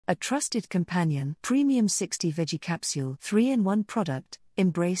a trusted companion, Premium 60 Veggie Capsule 3-in-1 product,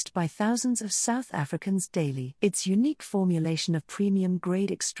 embraced by thousands of South Africans daily. Its unique formulation of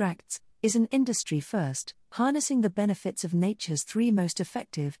premium-grade extracts is an industry first, harnessing the benefits of nature's three most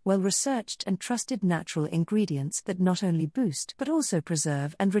effective, well-researched and trusted natural ingredients that not only boost but also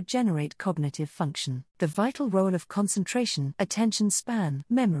preserve and regenerate cognitive function. The vital role of concentration, attention span,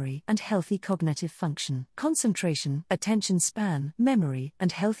 memory, and healthy cognitive function. Concentration, attention span, memory,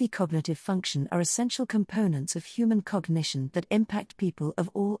 and healthy cognitive function are essential components of human cognition that impact people of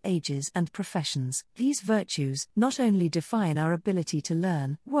all ages and professions. These virtues not only define our ability to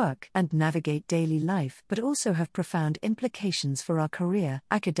learn, work, and navigate daily life, but also have profound implications for our career,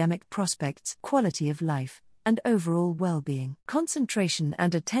 academic prospects, quality of life, and overall well-being. Concentration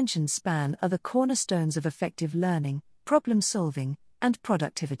and attention span are the cornerstones of effective learning, problem-solving, and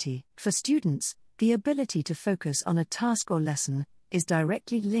productivity. For students, the ability to focus on a task or lesson is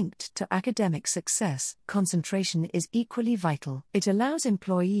directly linked to academic success. Concentration is equally vital. It allows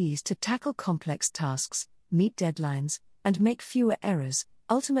employees to tackle complex tasks, meet deadlines, and make fewer errors,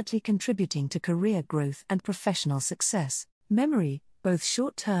 ultimately contributing to career growth and professional success. Memory, both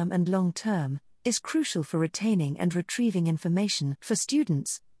short-term and long-term, is crucial for retaining and retrieving information. For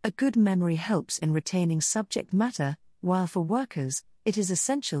students, a good memory helps in retaining subject matter, while for workers, it is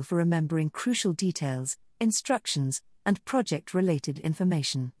essential for remembering crucial details, instructions, and project-related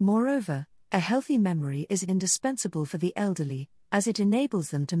information. Moreover, a healthy memory is indispensable for the elderly, as it enables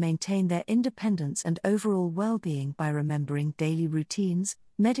them to maintain their independence and overall well-being by remembering daily routines,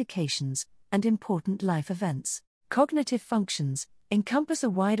 medications, and important life events. Cognitive functions encompass a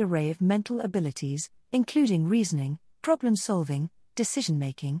wide array of mental abilities, including reasoning, problem-solving,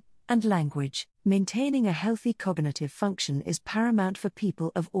 decision-making, and language. Maintaining a healthy cognitive function is paramount for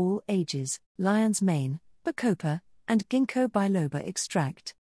people of all ages. Lion's Mane, Bacopa, and Ginkgo Biloba extract.